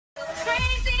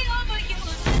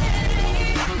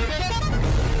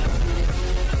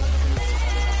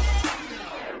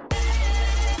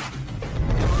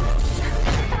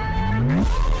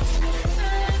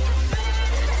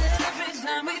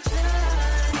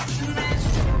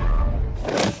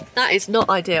That is not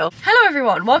ideal. Hello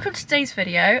everyone, welcome to today's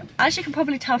video. As you can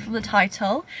probably tell from the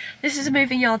title, this is a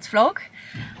moving yards vlog,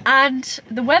 and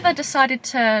the weather decided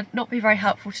to not be very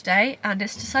helpful today, and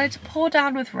it's decided to pour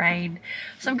down with rain.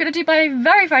 So I'm going to do my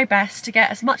very best to get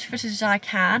as much footage as I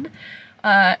can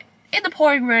in the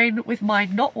pouring rain with my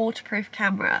not waterproof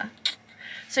camera.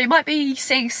 So you might be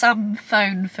seeing some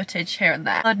phone footage here and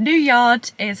there. Our new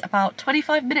yard is about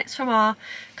 25 minutes from our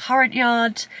current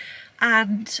yard,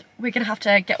 and we're going to have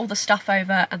to get all the stuff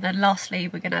over, and then lastly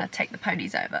we're going to take the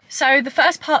ponies over. So the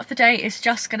first part of the day is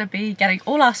just going to be getting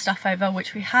all our stuff over,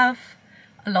 which we have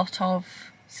a lot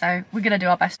of, so we're going to do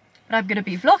our best. But I'm going to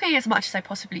be vlogging as much as I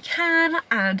possibly can,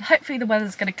 and hopefully the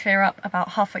weather's going to clear up about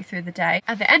halfway through the day.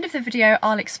 At the end of the video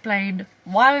I'll explain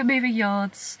why we're moving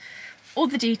yards, all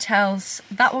the details,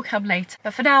 that will come later.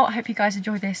 But for now, I hope you guys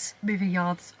enjoy this moving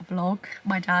yards vlog.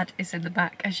 My dad is in the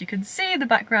back, as you can see in the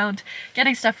background,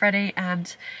 getting stuff ready,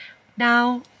 and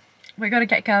now we're gonna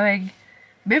get going,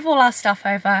 move all our stuff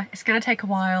over. It's gonna take a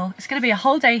while. It's gonna be a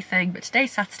whole day thing, but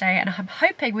today's Saturday, and I'm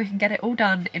hoping we can get it all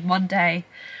done in one day,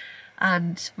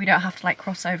 and we don't have to like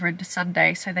cross over into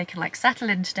Sunday, so they can like settle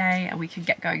in today and we can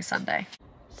get going Sunday.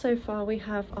 So far we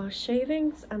have our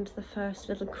shavings and the first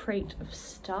little crate of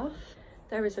stuff.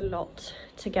 There is a lot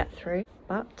to get through,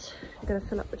 but I'm going to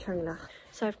fill up the trailer.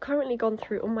 So I've currently gone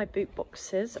through all my boot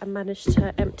boxes and managed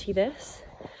to empty this,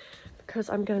 because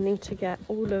I'm going to need to get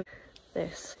all of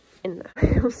this in there.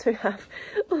 I also have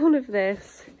all of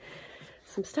this,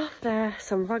 some stuff there,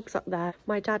 some rugs up there.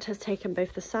 My dad has taken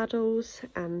both the saddles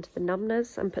and the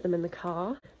numbners and put them in the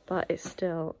car, but it's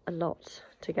still a lot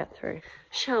to get through.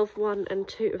 Shelf 1 and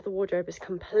 2 of the wardrobe is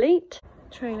complete.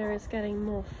 Trailer is getting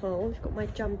more full. We've got my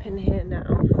jump in here now,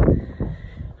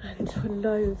 and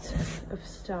loads of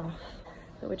stuff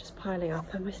that we're just piling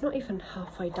up, and it's not even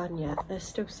halfway done yet. There's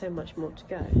still so much more to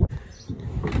go.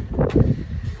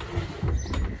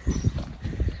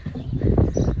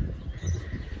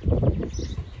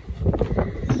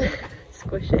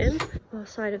 Squish it in. Our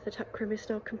side of the tuck room is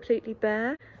now completely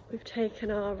bare. We've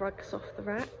taken our rugs off the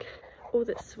rack. All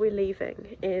that we're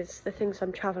leaving is the things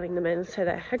I'm travelling them in. So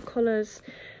they're head collars,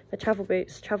 the travel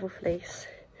boots, travel fleece,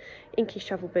 Inky's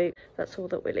travel boot. That's all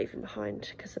that we're leaving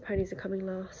behind, because the ponies are coming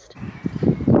last.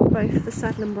 Both the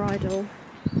saddle and bridle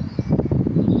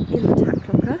in the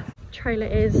tack locker. Trailer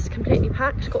is completely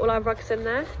packed, got all our rugs in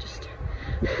there, just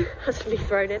hastily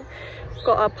thrown in. We've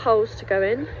got our poles to go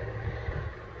in,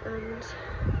 and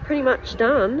pretty much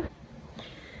done.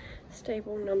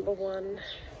 Stable number 1.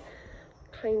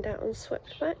 Cleaned out and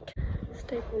swept back.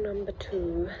 Stable number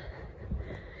 2,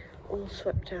 all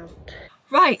swept out.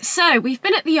 Right, so we've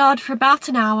been at the yard for about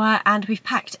an hour and we've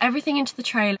packed everything into the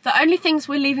trailer. The only things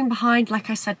we're leaving behind,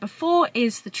 like I said before,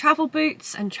 is the travel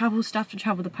boots and travel stuff to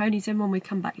travel the ponies in when we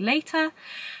come back later.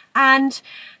 And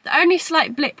the only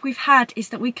slight blip we've had is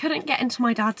that we couldn't get into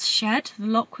my dad's shed. The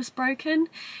lock was broken.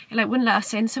 It wouldn't let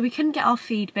us in, so we couldn't get our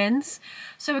feed bins.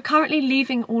 So we're currently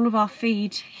leaving all of our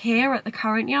feed here at the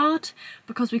current yard,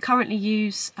 because we currently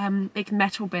use big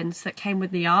metal bins that came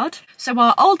with the yard. So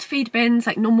our old feed bins,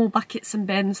 like normal buckets and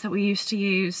bins that we used to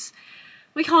use,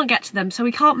 we can't get to them, so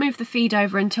we can't move the feed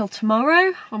over until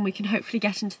tomorrow, when we can hopefully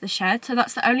get into the shed. So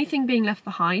that's the only thing being left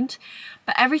behind,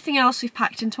 but everything else we've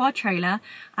packed into our trailer,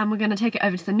 and we're going to take it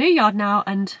over to the new yard now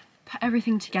and put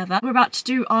everything together. We're about to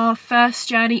do our first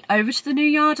journey over to the new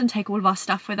yard and take all of our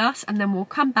stuff with us, and then we'll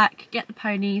come back, get the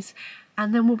ponies,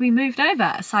 and then we'll be moved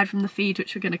over, aside from the feed,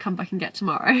 which we're going to come back and get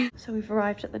tomorrow. So we've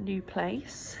arrived at the new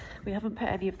place. We haven't put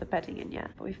any of the bedding in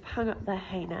yet, but we've hung up their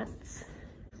hay nets.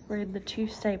 We're in the 2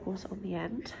 stables on the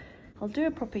end. I'll do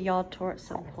a proper yard tour at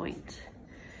some point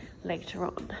later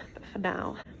on, but for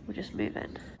now we'll just move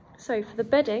in. So for the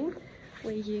bedding,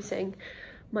 we're using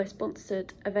my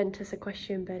sponsored Aventus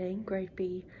Equestrian Bedding Grade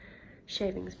B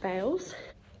shavings bales.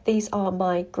 These are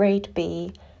my Grade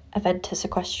B Aventus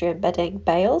Equestrian Bedding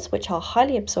bales, which are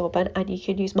highly absorbent, and you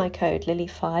can use my code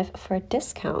Lily5 for a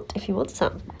discount if you want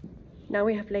some. Now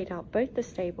we have laid out both the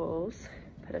stables,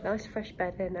 put a nice fresh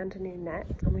bed in and a new net,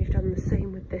 and we've done the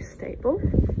same with this stable.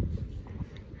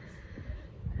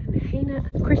 And hay net.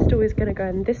 Crystal is going to go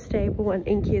in this stable and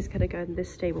Inky is going to go in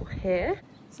this stable here.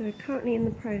 So we're currently in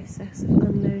the process of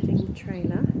unloading the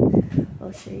trailer.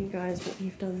 I'll show you guys what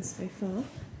we've done so far.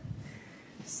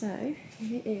 So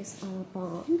here is our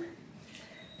barn,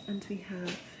 and we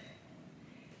have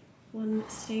one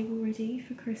stable ready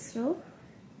for Crystal,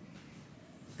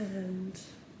 and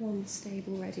one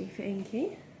stable ready for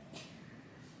Inky.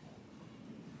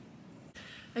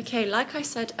 Okay, like I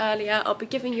said earlier, I'll be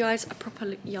giving you guys a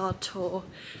proper yard tour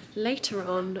later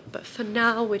on, but for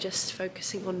now we're just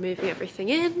focusing on moving everything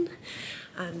in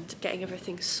and getting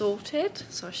everything sorted.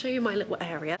 So I'll show you my little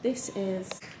area. This is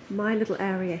my little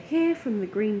area here, from the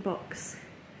green box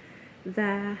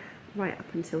there right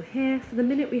up until here. For the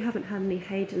minute we haven't had any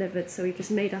hay delivered, so we've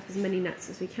just made up as many nets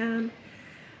as we can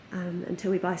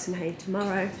until we buy some hay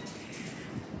tomorrow.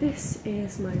 This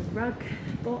is my rug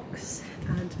box,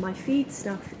 and my feed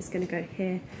stuff is going to go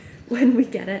here when we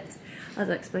get it.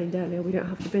 As I explained earlier, we don't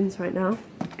have the bins right now.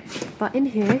 But in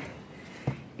here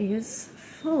is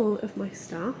full of my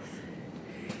stuff.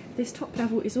 This top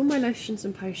level is all my lotions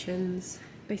and potions,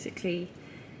 basically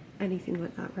anything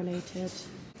like that related.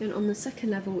 Then on the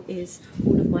second level is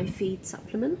all of my feed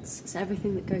supplements, so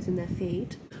everything that goes in their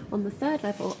feed. On the third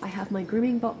level I have my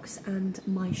grooming box and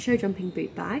my show jumping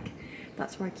boot bag.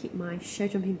 That's where I keep my show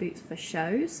jumping boots for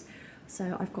shows.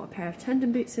 So I've got a pair of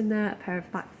tendon boots in there, a pair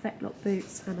of back fetlock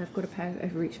boots, and I've got a pair of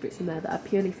overreach boots in there that are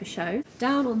purely for show.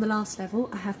 Down on the last level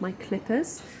I have my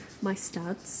clippers, my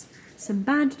studs, some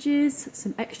bandages,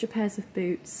 some extra pairs of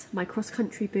boots, my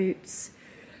cross-country boots,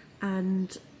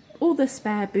 and all the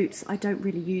spare boots I don't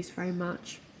really use very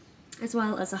much, as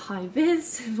well as a high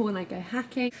vis for when I go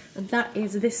hacking. And that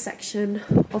is this section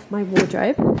of my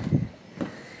wardrobe.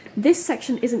 This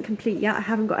section isn't complete yet, I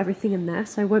haven't got everything in there,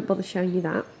 so I won't bother showing you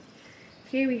that.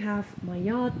 Here we have my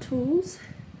yard tools,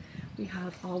 we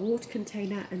have our water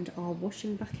container and our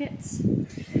washing buckets.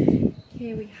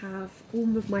 Here we have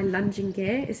all of my lunging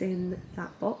gear is in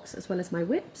that box, as well as my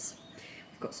whips.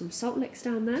 We've got some salt licks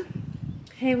down there.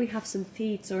 Here we have some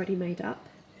feeds already made up.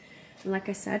 And like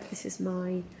I said, this is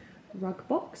my rug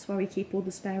box where we keep all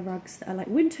the spare rugs that are like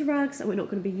winter rugs that we're not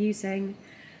going to be using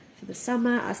for the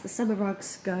summer, as the summer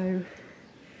rugs go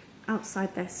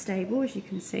outside their stable, as you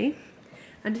can see.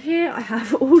 And here I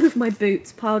have all of my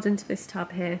boots piled into this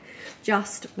tub here,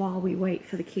 just while we wait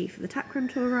for the key for the tack room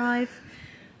to arrive,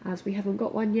 as we haven't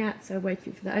got one yet, so we're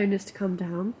waiting for the owners to come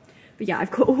down. But yeah, I've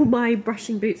got all my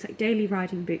brushing boots, like daily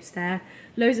riding boots there,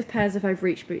 loads of pairs of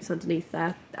overreach boots underneath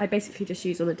there. I basically just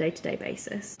use on a day-to-day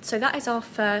basis. So that is our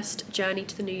first journey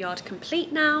to the new yard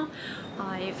complete now.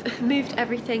 I've moved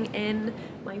everything in.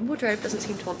 My wardrobe doesn't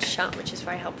seem to want to shut, which is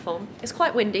very helpful. It's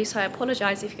quite windy, so I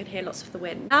apologise if you can hear lots of the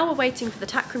wind. Now we're waiting for the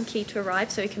tack room key to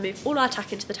arrive so we can move all our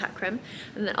tack into the tack room,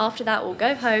 and then after that we'll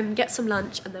go home, get some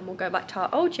lunch, and then we'll go back to our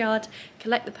old yard,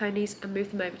 collect the ponies and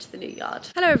move them over to the new yard.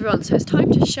 Hello everyone, so it's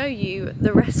time to show you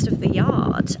the rest of the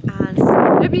yard, as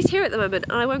nobody's here at the moment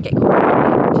and I won't get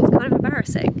caught, which is kind of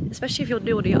embarrassing, especially if you're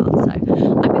new on a yard, so I'm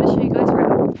going to show you guys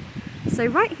around. So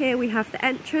right here we have the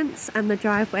entrance and the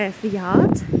driveway of the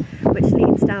yard, which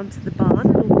leads down to the barn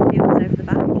and all the fields over the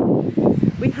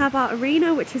back. We have our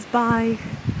arena, which is by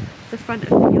the front of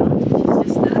the yard, which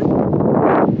is just there.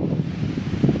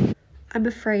 I'm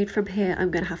afraid from here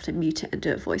I'm going to have to mute it and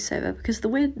do a voiceover because the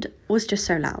wind was just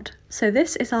so loud. So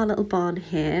this is our little barn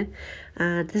here,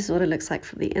 and this is what it looks like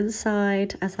from the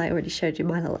inside. As I already showed you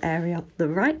my little area on the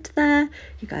right there,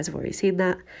 you guys have already seen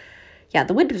that. Yeah,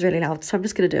 the wind was really loud, so I'm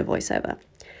just going to do a voiceover.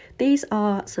 These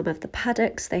are some of the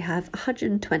paddocks. They have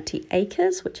 120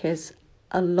 acres, which is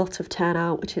a lot of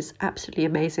turnout, which is absolutely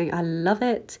amazing. I love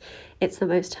it. It's the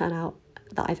most turnout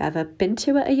that I've ever been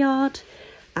to at a yard,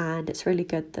 and it's really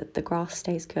good that the grass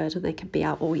stays good and they can be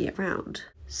out all year round.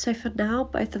 So for now,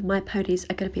 both of my ponies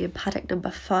are going to be in paddock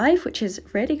number 5, which is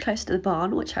really close to the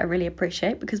barn, which I really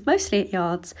appreciate because mostly at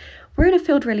yards, we're in a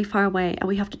field really far away and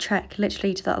we have to trek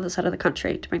literally to the other side of the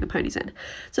country to bring the ponies in.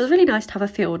 So it's really nice to have a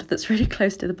field that's really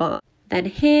close to the barn. Then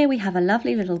here we have a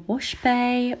lovely little wash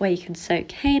bay where you can soak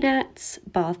hay nets,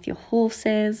 bath your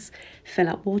horses, fill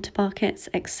up water buckets,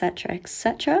 etc,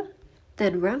 etc.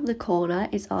 Then round the corner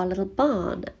is our little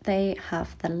barn. They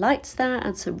have the lights there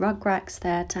and some rug racks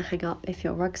there to hang up if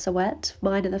your rugs are wet.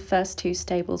 Mine are the first 2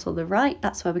 stables on the right.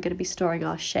 That's where we're going to be storing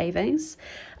our shavings.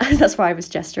 That's why I was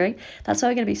gesturing. That's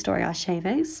where we're going to be storing our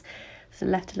shavings. So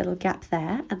left a little gap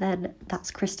there, and then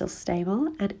that's Crystal's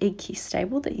stable and Inky's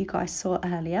stable that you guys saw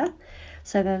earlier.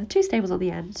 So there are 2 stables on the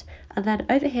end, and then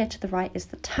over here to the right is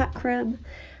the tack room.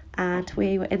 And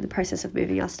we were in the process of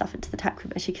moving our stuff into the tack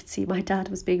room. As you can see, my dad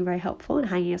was being very helpful and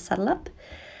hanging a saddle up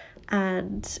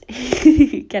and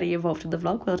getting involved in the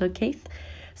vlog. Well done, Keith.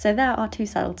 So there our two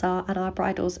saddles are, and our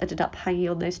bridles ended up hanging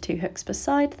on those two hooks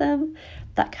beside them.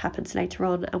 That happens later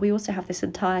on. And we also have this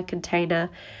entire container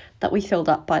that we filled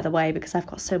up, by the way, because I've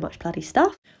got so much bloody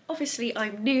stuff. Obviously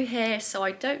I'm new here, so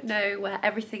I don't know where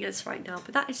everything is right now,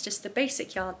 but that is just the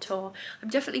basic yard tour. I'm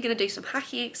definitely going to do some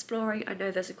hiking, exploring. I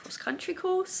know there's a cross-country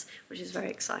course, which is very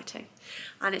exciting,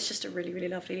 and it's just a really, really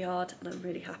lovely yard, and I'm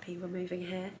really happy we're moving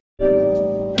here.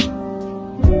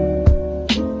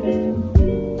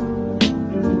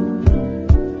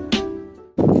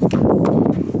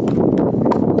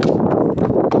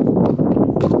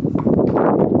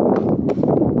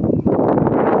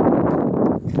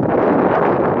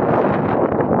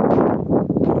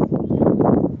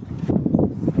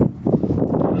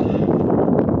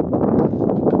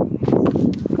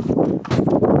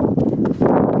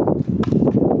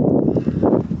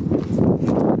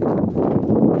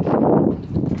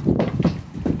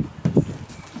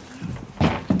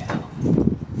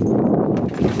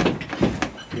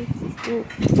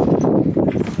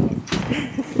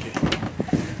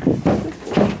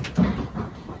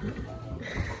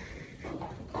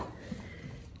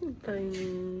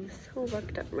 Ponies, all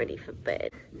rugged up ready for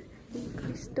bed.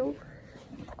 Crystal.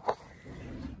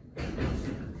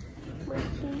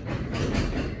 Mikey.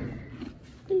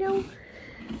 Hello.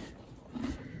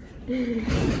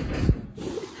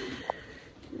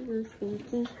 Hello,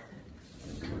 Stinky.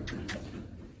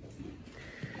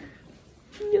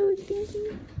 No,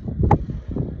 Stinky.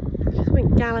 Just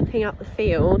went galloping up the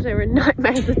field. They were a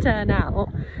nightmare to turn out.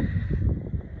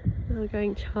 We're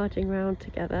going charging round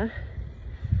together.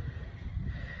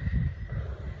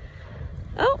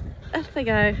 Oh, there they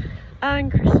go.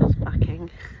 And Crystal's backing.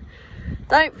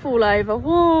 Don't fall over.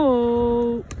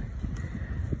 Whoa.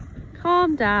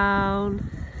 Calm down.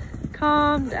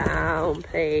 Calm down,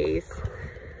 please.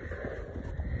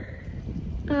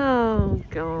 Oh,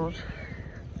 God.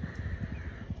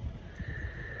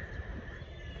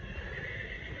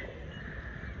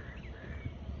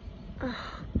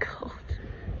 Oh, God.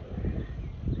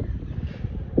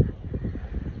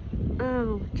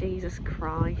 Oh, Jesus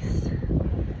Christ.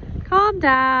 Calm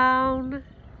down.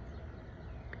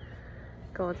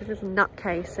 God, these little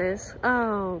nutcases.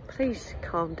 Oh, please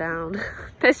calm down.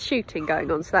 There's shooting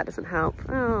going on, so that doesn't help.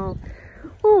 Oh.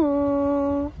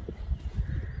 Oh.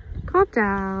 Calm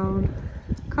down.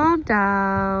 Calm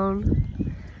down.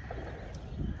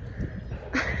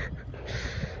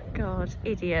 God,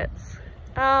 idiots.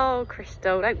 Oh,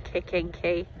 Crystal, don't kick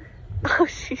Inky. Oh,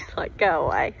 she's like, go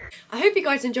away. I hope you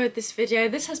guys enjoyed this video.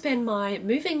 This has been my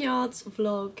moving yards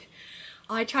vlog.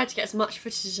 I tried to get as much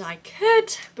footage as I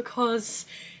could because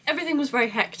everything was very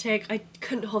hectic. I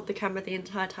couldn't hold the camera the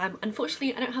entire time.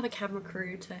 Unfortunately, I don't have a camera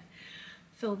crew to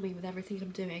film me with everything I'm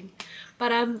doing.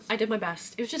 But I did my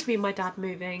best. It was just me and my dad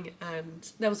moving,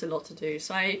 and there was a lot to do,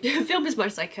 so I filmed as much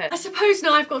as I could. I suppose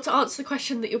now I've got to answer the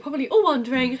question that you're probably all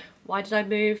wondering. Why did I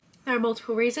move? There are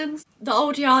multiple reasons. The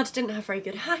old yard didn't have very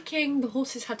good hacking. The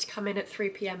horses had to come in at 3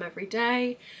 PM every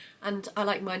day, and I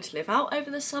like mine to live out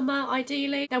over the summer,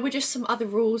 ideally. There were just some other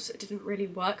rules that didn't really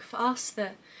work for us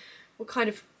that were kind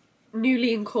of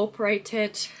newly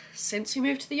incorporated since we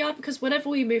moved to the yard, because whenever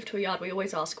we move to a yard we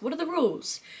always ask, what are the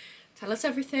rules? Tell us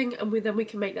everything, and then we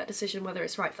can make that decision whether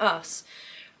it's right for us.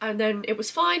 And then it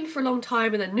was fine for a long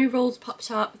time, and then new rules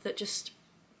popped up that just,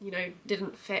 you know,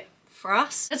 didn't fit for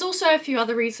us. There's also a few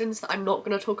other reasons that I'm not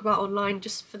going to talk about online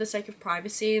just for the sake of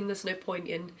privacy, and there's no point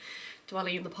in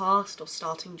dwelling in the past or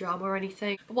starting drama or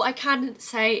anything. But what I can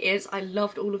say is I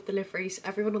loved all of the liveries.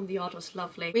 Everyone on the yard was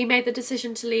lovely. We made the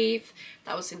decision to leave.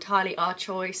 That was entirely our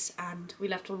choice, and we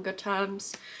left on good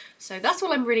terms. So that's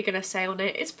all I'm really going to say on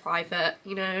it. It's private,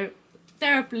 you know.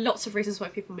 There are lots of reasons why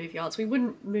people move yards. We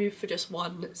wouldn't move for just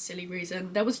one silly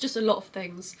reason. There was just a lot of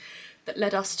things that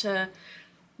led us to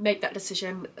make that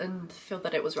decision and feel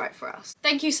that it was right for us.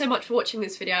 Thank you so much for watching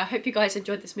this video. I hope you guys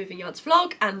enjoyed this moving yards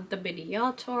vlog and the mini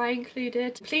yard tour I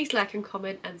included. Please like and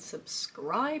comment and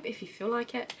subscribe if you feel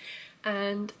like it,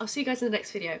 and I'll see you guys in the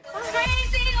next video.